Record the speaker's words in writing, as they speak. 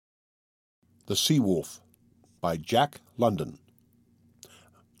The Sea Wolf by Jack London.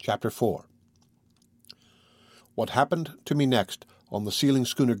 Chapter 4. What happened to me next on the sealing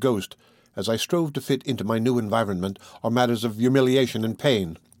schooner Ghost as I strove to fit into my new environment are matters of humiliation and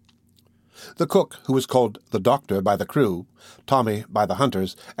pain. The cook, who was called the Doctor by the crew, Tommy by the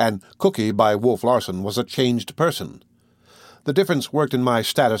hunters, and Cookie by Wolf Larsen, was a changed person. The difference worked in my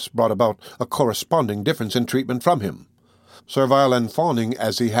status brought about a corresponding difference in treatment from him. Servile and fawning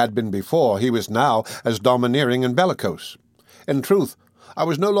as he had been before, he was now as domineering and bellicose. In truth, I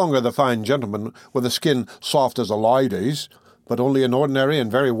was no longer the fine gentleman with a skin soft as a lady's, but only an ordinary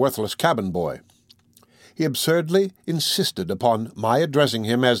and very worthless cabin boy. He absurdly insisted upon my addressing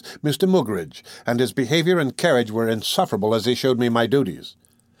him as Mr. Muggeridge, and his behavior and carriage were insufferable as he showed me my duties.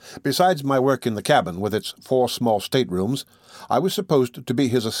 Besides my work in the cabin, with its 4 small staterooms, I was supposed to be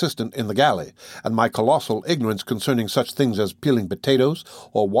his assistant in the galley, and my colossal ignorance concerning such things as peeling potatoes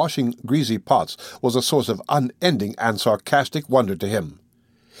or washing greasy pots was a source of unending and sarcastic wonder to him.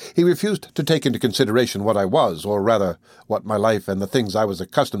 He refused to take into consideration what I was, or rather, what my life and the things I was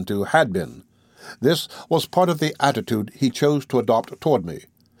accustomed to had been. This was part of the attitude he chose to adopt toward me,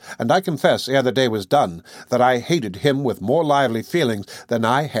 and I confess, ere the day was done, that I hated him with more lively feelings than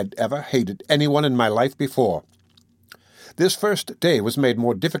I had ever hated anyone in my life before. This first day was made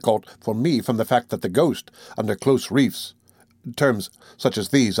more difficult for me from the fact that the Ghost, under close reefs, terms such as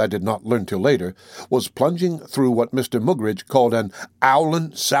these I did not learn till later, was plunging through what Mr. Muggeridge called an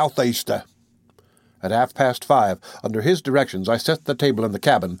owlin' southeaster. At 5:30, under his directions, I set the table in the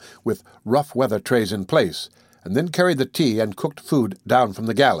cabin with rough weather trays in place, and then carried the tea and cooked food down from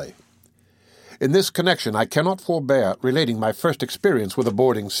the galley. In this connection I cannot forbear relating my first experience with a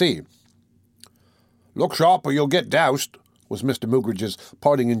boarding sea. "Look sharp or you'll get doused," was Mr. Muggeridge's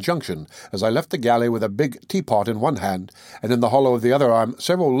parting injunction as I left the galley with a big teapot in one hand, and in the hollow of the other arm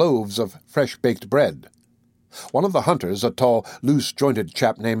several loaves of fresh-baked bread. One of the hunters, a tall, loose-jointed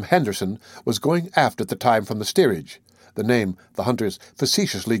chap named Henderson, was going aft at the time from the steerage, the name the hunters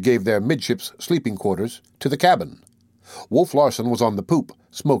facetiously gave their midships sleeping quarters, to the cabin. Wolf Larsen was on the poop,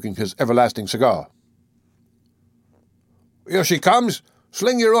 smoking his everlasting cigar. "Here she comes!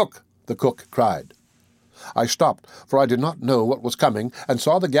 Sling your hook!" the cook cried. I stopped, for I did not know what was coming, and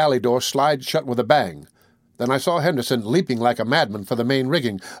saw the galley door slide shut with a bang. Then I saw Henderson leaping like a madman for the main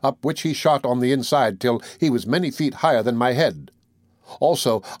rigging, up which he shot on the inside till he was many feet higher than my head.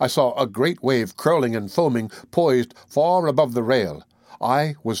 Also I saw a great wave curling and foaming, poised far above the rail.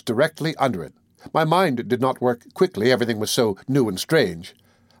 I was directly under it. My mind did not work quickly, everything was so new and strange.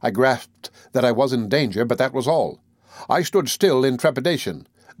 I grasped that I was in danger, but that was all. I stood still in trepidation.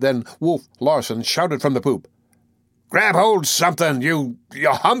 Then Wolf Larsen shouted from the poop, "Grab hold something, you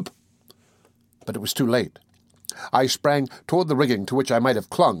hump!" But it was too late. I sprang toward the rigging to which I might have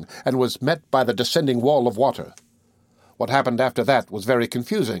clung, and was met by the descending wall of water. What happened after that was very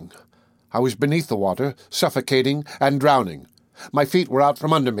confusing. I was beneath the water, suffocating and drowning. My feet were out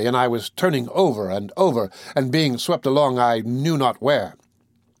from under me, and I was turning over and being swept along I knew not where.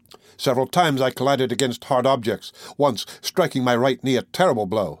 Several times I collided against hard objects, once striking my right knee a terrible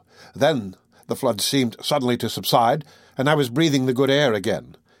blow. Then the flood seemed suddenly to subside, and I was breathing the good air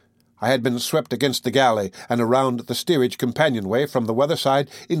again. I had been swept against the galley and around the steerage companionway from the weather side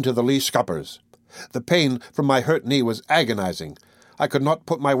into the lee scuppers. The pain from my hurt knee was agonizing. I could not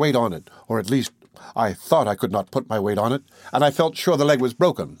put my weight on it, or at least I thought I could not put my weight on it, and I felt sure the leg was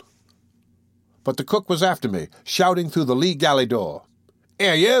broken. But the cook was after me, shouting through the lee galley door,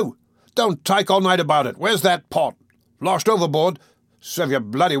 "Here, you! Don't take all night about it. Where's that pot? Lost overboard? Serve you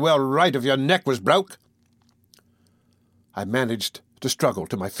bloody well right if your neck was broke." I managed to struggle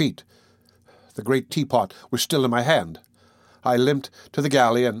to my feet. The great teapot was still in my hand. I limped to the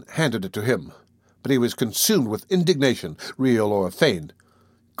galley and handed it to him, but he was consumed with indignation, real or feigned.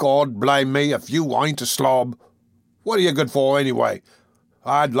 "God blame me if you ain't a slob. What are you good for, anyway?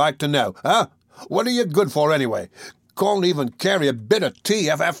 I'd like to know, huh? What are you good for, anyway? Can't even carry a bit of tea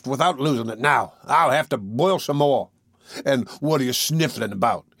without losing it now. I'll have to boil some more. And what are you sniffling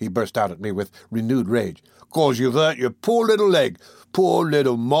about?" he burst out at me with renewed rage. "'Cause you've hurt your poor little leg. Poor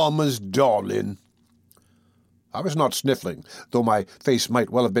little mamma's darling." I was not sniffling, though my face might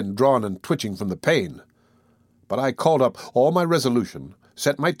well have been drawn and twitching from the pain. But I called up all my resolution,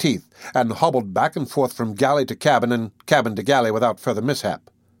 set my teeth, and hobbled back and forth from galley to cabin and cabin to galley without further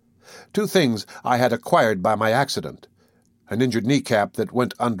mishap. 2 things I had acquired by my accident: an injured kneecap that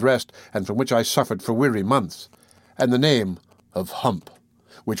went undressed and from which I suffered for weary months, and the name of Hump.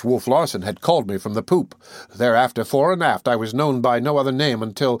 which Wolf Larsen had called me from the poop. Thereafter, fore and aft, I was known by no other name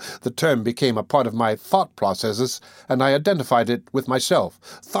until the term became a part of my thought processes, and I identified it with myself,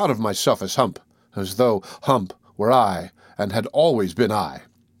 thought of myself as Hump, as though Hump were I, and had always been I.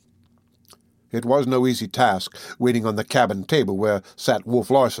 It was no easy task, waiting on the cabin table where sat Wolf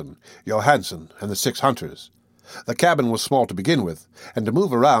Larsen, Johansen, and the 6 hunters. The cabin was small to begin with, and to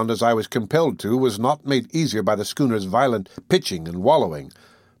move around as I was compelled to was not made easier by the schooner's violent pitching and wallowing.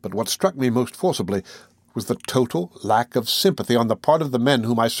 But what struck me most forcibly was the total lack of sympathy on the part of the men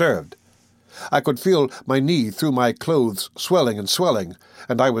whom I served. I could feel my knee through my clothes swelling,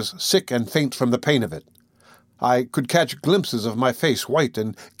 and I was sick and faint from the pain of it. I could catch glimpses of my face, white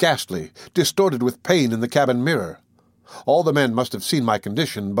and ghastly, distorted with pain in the cabin mirror. All the men must have seen my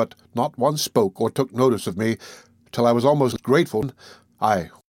condition, but not one spoke or took notice of me, till I was almost grateful. I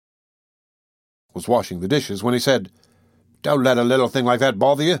was washing the dishes when he said, "Don't let a little thing like that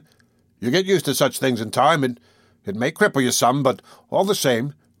bother you. You get used to such things in time, and it may cripple you some, but all the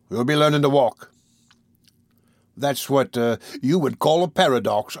same, you'll be learning to walk." "That's what you would call a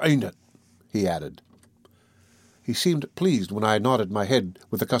paradox, ain't it?" he added. He seemed pleased when I nodded my head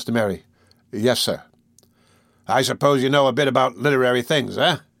with the customary, "Yes, sir." "I suppose you know a bit about literary things,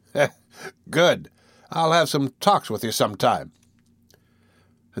 eh? Good. I'll have some talks with you sometime."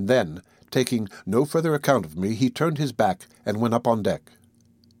 And then, taking no further account of me, he turned his back and went up on deck.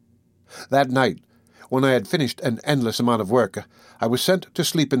 That night, when I had finished an endless amount of work, I was sent to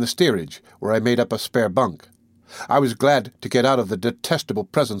sleep in the steerage, where I made up a spare bunk. I was glad to get out of the detestable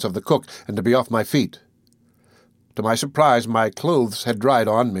presence of the cook and to be off my feet. To my surprise, my clothes had dried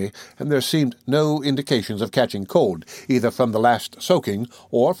on me, and there seemed no indications of catching cold, either from the last soaking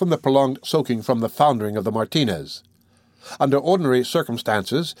or from the prolonged soaking from the foundering of the Martinez. Under ordinary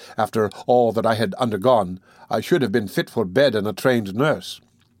circumstances, after all that I had undergone, I should have been fit for bed and a trained nurse.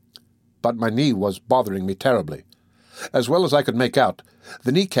 But my knee was bothering me terribly. As well as I could make out,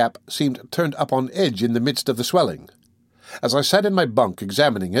 the kneecap seemed turned up on edge in the midst of the swelling. As I sat in my bunk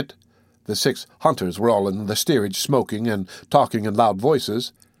examining it, the 6 hunters were all in the steerage smoking and talking in loud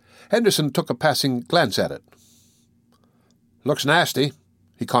voices. Henderson took a passing glance at it. "Looks nasty,"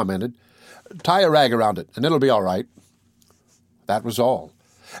 he commented. "Tie a rag around it, and it'll be all right." That was all.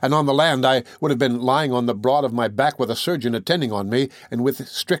 And on the land I would have been lying on the broad of my back with a surgeon attending on me, and with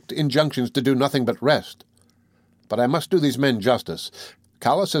strict injunctions to do nothing but rest. But I must do these men justice.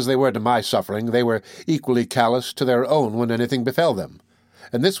 Callous as they were to my suffering, they were equally callous to their own when anything befell them.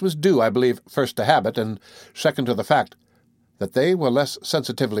 And this was due, I believe, first to habit, and second to the fact that they were less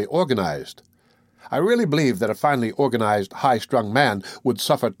sensitively organized. I really believe that a finely organized, high-strung man would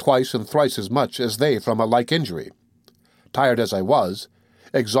suffer twice and thrice as much as they from a like injury. Tired as I was,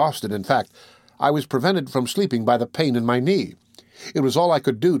 exhausted in fact, I was prevented from sleeping by the pain in my knee. It was all I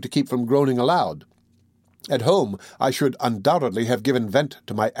could do to keep from groaning aloud. At home, I should undoubtedly have given vent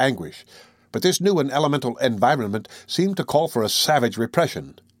to my anguish, but this new and elemental environment seemed to call for a savage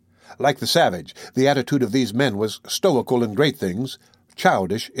repression. Like the savage, the attitude of these men was stoical in great things,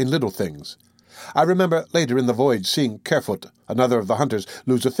 childish in little things. I remember later in the voyage seeing Kerfoot, another of the hunters,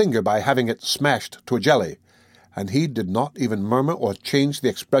 lose a finger by having it smashed to a jelly, and he did not even murmur or change the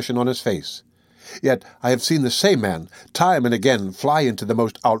expression on his face. Yet I have seen the same man time and again fly into the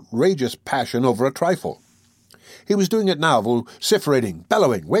most outrageous passion over a trifle. He was doing it now, vociferating,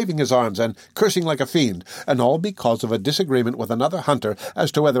 bellowing, waving his arms, and cursing like a fiend, and all because of a disagreement with another hunter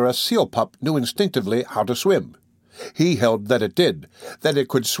as to whether a seal pup knew instinctively how to swim. He held that it did, that it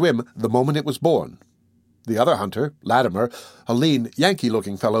could swim the moment it was born. The other hunter, Latimer, a lean,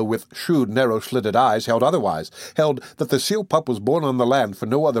 Yankee-looking fellow with shrewd, narrow-slitted eyes, held otherwise, held that the seal pup was born on the land for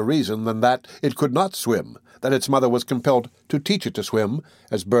no other reason than that it could not swim, that its mother was compelled to teach it to swim,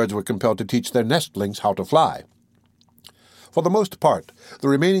 as birds were compelled to teach their nestlings how to fly. For the most part, the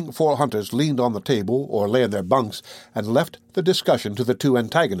remaining 4 hunters leaned on the table or lay in their bunks and left the discussion to the 2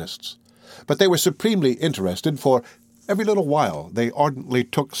 antagonists. But they were supremely interested, for every little while they ardently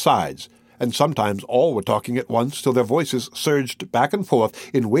took sides, and sometimes all were talking at once till their voices surged back and forth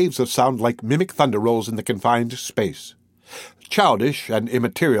in waves of sound like mimic thunder rolls in the confined space. Childish and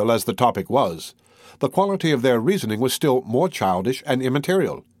immaterial as the topic was, the quality of their reasoning was still more childish and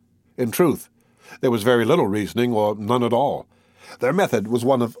immaterial. In truth, there was very little reasoning, or none at all. Their method was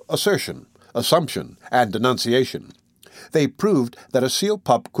one of assertion, assumption, and denunciation. They proved that a seal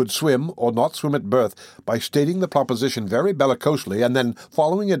pup could swim or not swim at birth by stating the proposition very bellicosely and then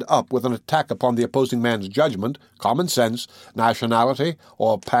following it up with an attack upon the opposing man's judgment, common sense, nationality,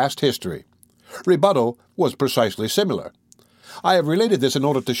 or past history. Rebuttal was precisely similar. I have related this in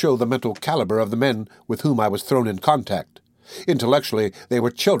order to show the mental caliber of the men with whom I was thrown in contact. Intellectually, they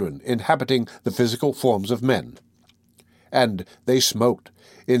were children inhabiting the physical forms of men. And they smoked,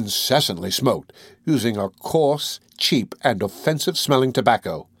 incessantly smoked, using a coarse, cheap, and offensive-smelling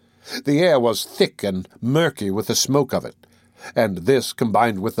tobacco. The air was thick and murky with the smoke of it, and this,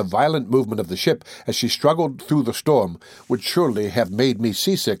 combined with the violent movement of the ship as she struggled through the storm, would surely have made me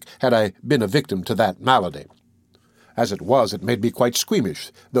seasick had I been a victim to that malady. As it was, it made me quite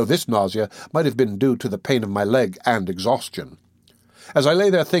squeamish, though this nausea might have been due to the pain of my leg and exhaustion. As I lay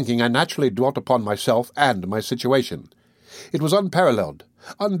there thinking, I naturally dwelt upon myself and my situation. It was unparalleled,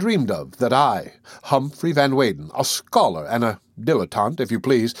 undreamed of, that I, Humphrey Van Weyden, a scholar and a dilettante, if you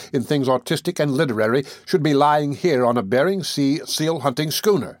please, in things artistic and literary, should be lying here on a Bering Sea seal-hunting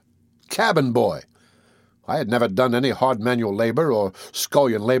schooner. Cabin boy! I had never done any hard manual labor or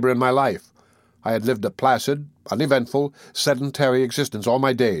scullion labor in my life. I had lived a placid, uneventful, sedentary existence all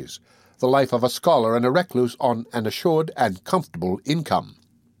my days, the life of a scholar and a recluse on an assured and comfortable income.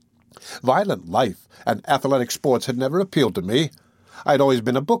 Violent life and athletic sports had never appealed to me. I had always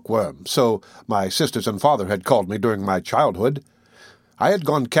been a bookworm, so my sisters and father had called me during my childhood. I had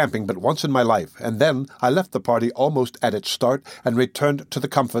gone camping but once in my life, and then I left the party almost at its start and returned to the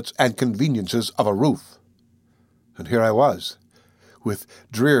comforts and conveniences of a roof. And here I was, with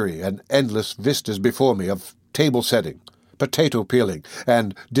dreary and endless vistas before me of table-setting, potato peeling,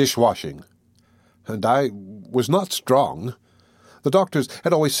 and dish-washing. And I was not strong. The doctors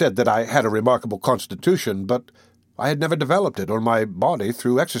had always said that I had a remarkable constitution, but I had never developed it or my body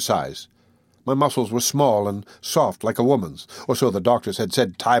through exercise. My muscles were small and soft like a woman's, or so the doctors had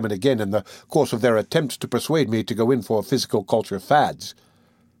said time and again in the course of their attempts to persuade me to go in for physical culture fads.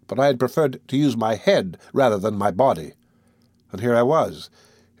 But I had preferred to use my head rather than my body. And here I was,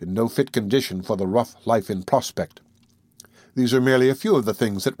 in no fit condition for the rough life in prospect. These are merely a few of the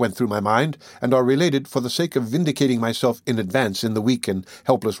things that went through my mind, and are related for the sake of vindicating myself in advance in the weak and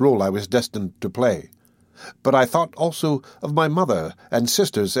helpless role I was destined to play. But I thought also of my mother and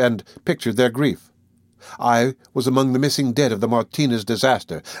sisters, and pictured their grief. I was among the missing dead of the Martinez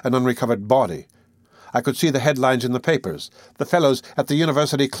disaster, an unrecovered body. I could see the headlines in the papers, the fellows at the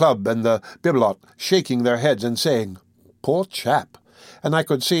University Club and the Bibelot shaking their heads and saying, "Poor chap," and I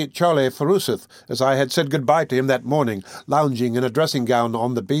could see Charlie Forsyth, as I had said good-bye to him that morning, lounging in a dressing-gown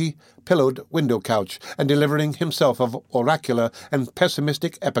on the bee-pillowed window-couch and delivering himself of oracular and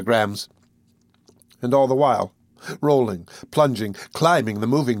pessimistic epigrams. And all the while, rolling, plunging, climbing the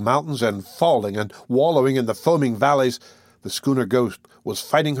moving mountains and falling and wallowing in the foaming valleys, the schooner Ghost was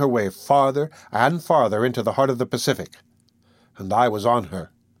fighting her way farther and farther into the heart of the Pacific. And I was on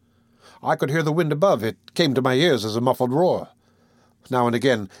her. I could hear the wind above. It came to my ears as a muffled roar. Now and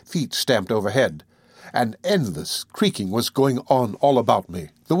again feet stamped overhead. An endless creaking was going on all about me,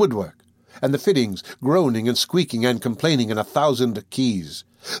 the woodwork, and the fittings groaning and squeaking and complaining in 1,000 keys.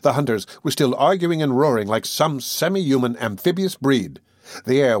 The hunters were still arguing and roaring like some semi-human amphibious breed.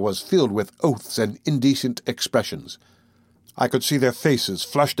 The air was filled with oaths and indecent expressions. I could see their faces,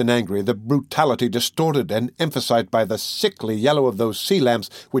 flushed and angry, the brutality distorted and emphasized by the sickly yellow of those sea lamps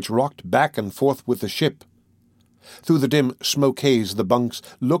which rocked back and forth with the ship. Through the dim smoke haze the bunks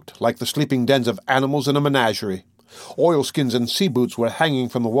looked like the sleeping dens of animals in a menagerie. Oilskins and sea boots were hanging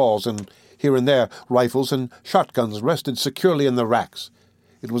from the walls, and here and there rifles and shotguns rested securely in the racks.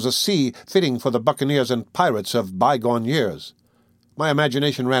 It was a sea fitting for the buccaneers and pirates of bygone years. My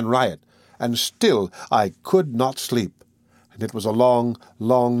imagination ran riot, and still I could not sleep. And it was a long,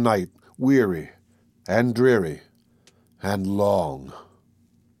 long night, weary and dreary and long.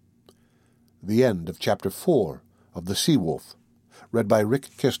 The end of Chapter 4 of The Sea Wolf, read by Rick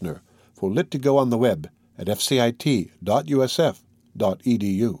Kistner for Lit to Go on the web at fcit.usf.edu.